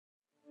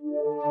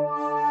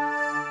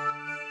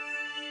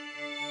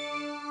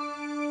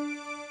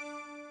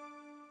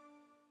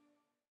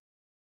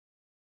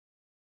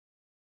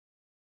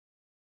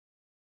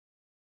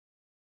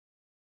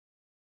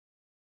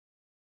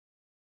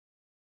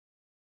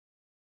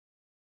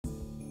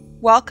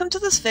Welcome to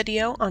this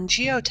video on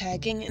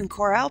geotagging in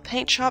Corel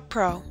PaintShop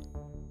Pro.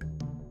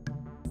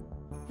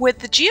 With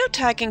the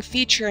geotagging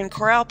feature in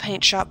Corel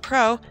PaintShop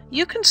Pro,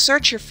 you can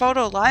search your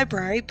photo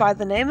library by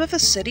the name of a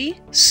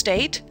city,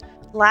 state,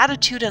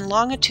 latitude and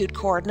longitude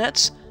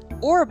coordinates,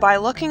 or by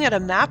looking at a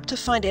map to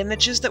find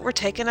images that were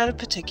taken at a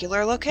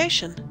particular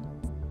location.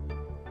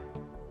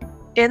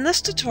 In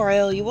this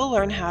tutorial, you will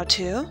learn how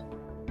to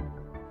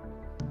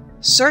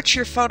search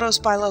your photos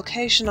by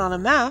location on a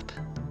map,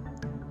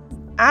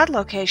 add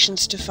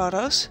locations to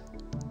photos,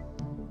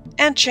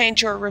 and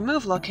change or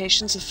remove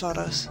locations of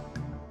photos.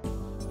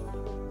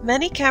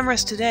 Many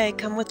cameras today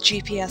come with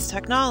GPS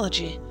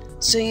technology,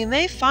 so you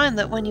may find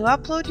that when you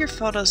upload your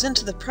photos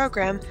into the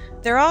program,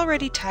 they're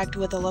already tagged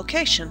with a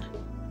location.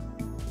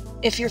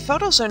 If your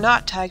photos are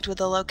not tagged with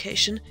a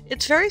location,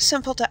 it's very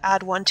simple to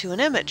add one to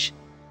an image.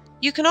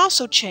 You can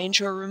also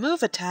change or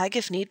remove a tag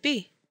if need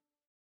be.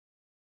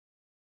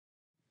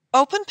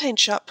 Open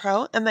PaintShop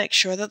Pro and make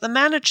sure that the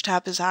Manage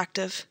tab is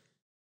active.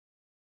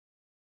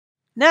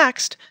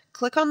 Next,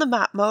 click on the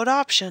Map Mode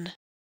option.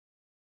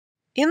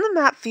 In the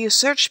Map View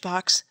search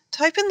box,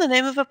 type in the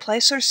name of a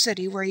place or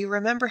city where you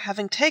remember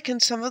having taken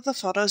some of the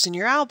photos in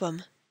your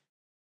album.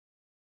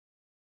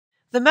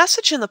 The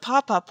message in the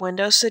pop-up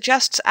window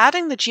suggests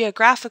adding the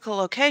geographical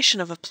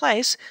location of a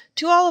place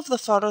to all of the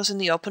photos in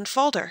the open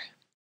folder.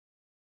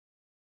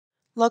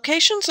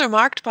 Locations are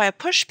marked by a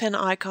pushpin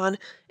icon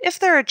if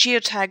there are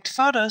geotagged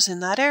photos in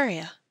that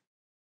area.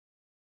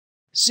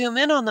 Zoom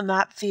in on the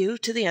map view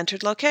to the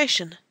entered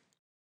location.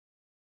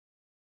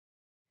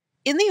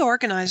 In the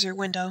Organizer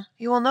window,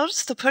 you will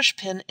notice the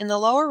pushpin in the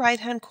lower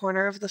right-hand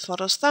corner of the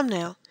photo's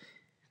thumbnail.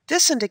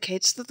 This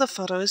indicates that the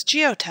photo is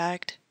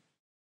geotagged.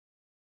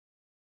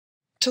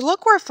 To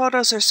look where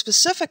photos are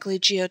specifically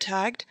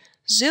geotagged,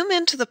 zoom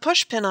into the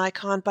pushpin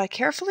icon by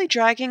carefully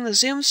dragging the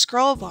zoom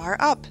scroll bar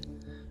up,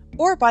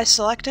 or by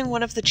selecting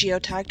one of the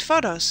geotagged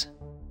photos.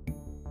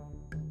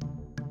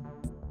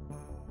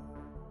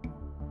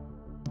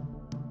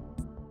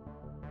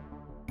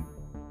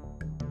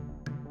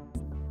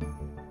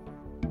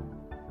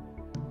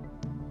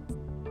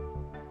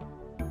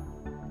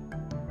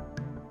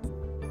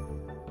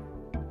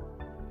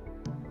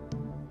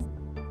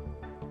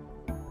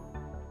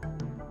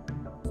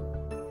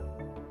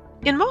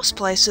 In most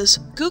places,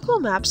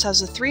 Google Maps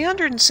has a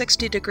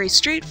 360-degree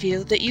street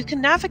view that you can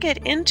navigate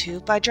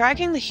into by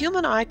dragging the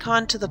human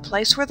icon to the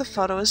place where the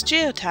photo is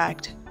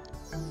geotagged.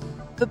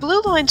 The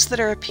blue lines that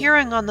are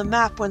appearing on the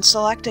map when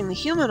selecting the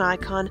human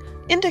icon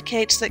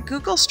indicates that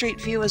Google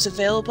Street View is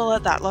available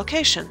at that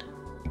location.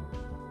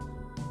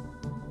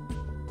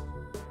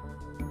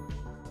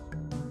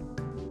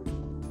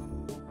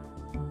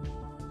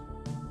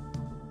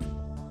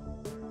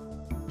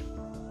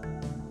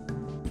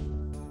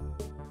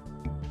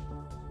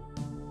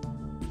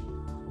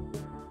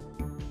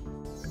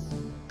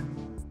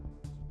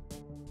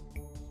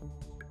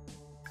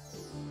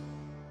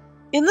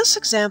 In this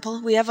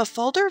example, we have a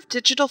folder of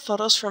digital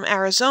photos from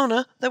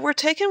Arizona that were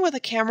taken with a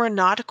camera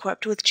not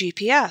equipped with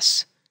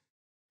GPS.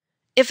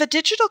 If a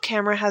digital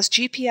camera has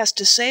GPS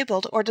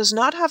disabled or does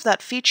not have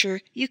that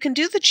feature, you can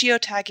do the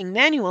geotagging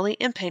manually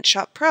in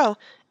PaintShop Pro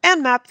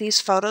and map these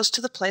photos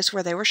to the place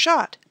where they were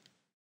shot.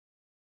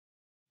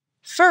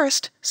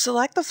 First,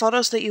 select the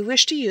photos that you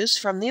wish to use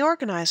from the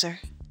organizer.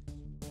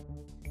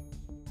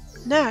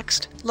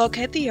 Next,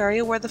 locate the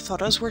area where the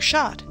photos were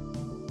shot.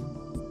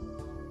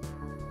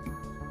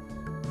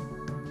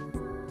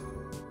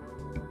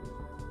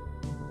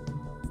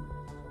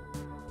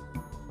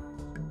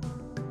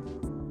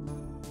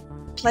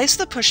 Place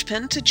the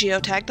pushpin to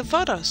geotag the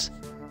photos.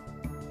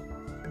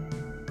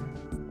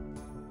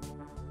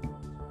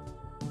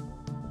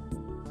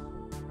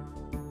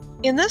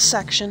 In this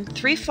section,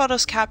 3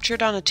 photos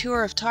captured on a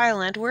tour of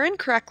Thailand were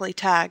incorrectly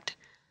tagged.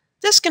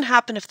 This can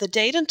happen if the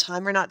date and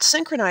time are not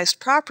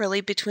synchronized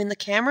properly between the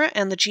camera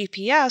and the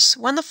GPS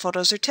when the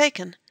photos are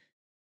taken.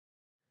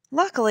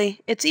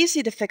 Luckily, it's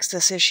easy to fix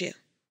this issue.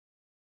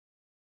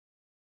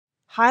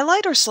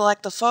 Highlight or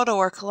select the photo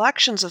or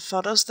collections of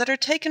photos that are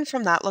taken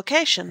from that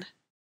location.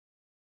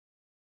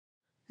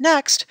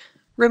 Next,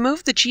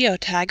 remove the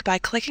geotag by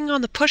clicking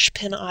on the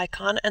pushpin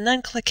icon and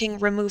then clicking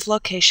Remove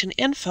Location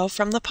Info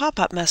from the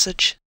pop-up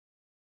message.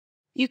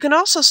 You can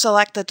also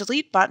select the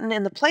Delete button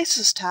in the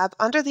Places tab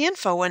under the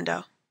Info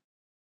window.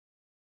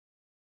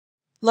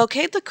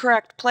 Locate the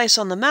correct place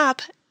on the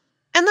map,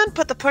 and then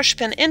put the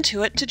pushpin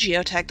into it to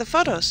geotag the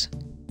photos.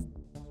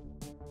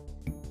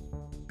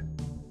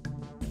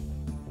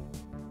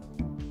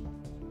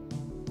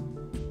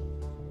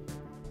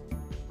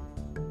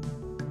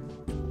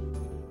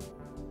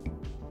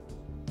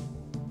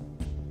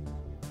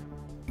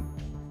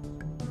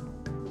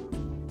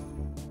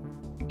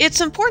 It's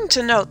important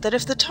to note that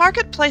if the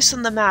target place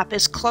on the map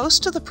is close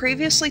to the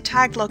previously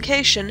tagged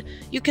location,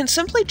 you can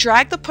simply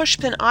drag the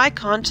pushpin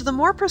icon to the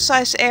more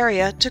precise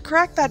area to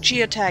correct that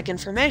geotag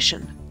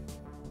information.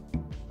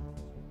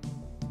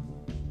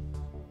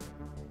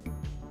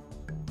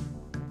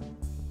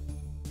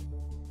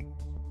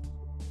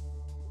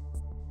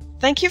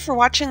 Thank you for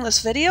watching this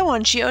video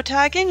on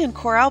geotagging in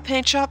Corel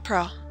PaintShop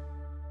Pro.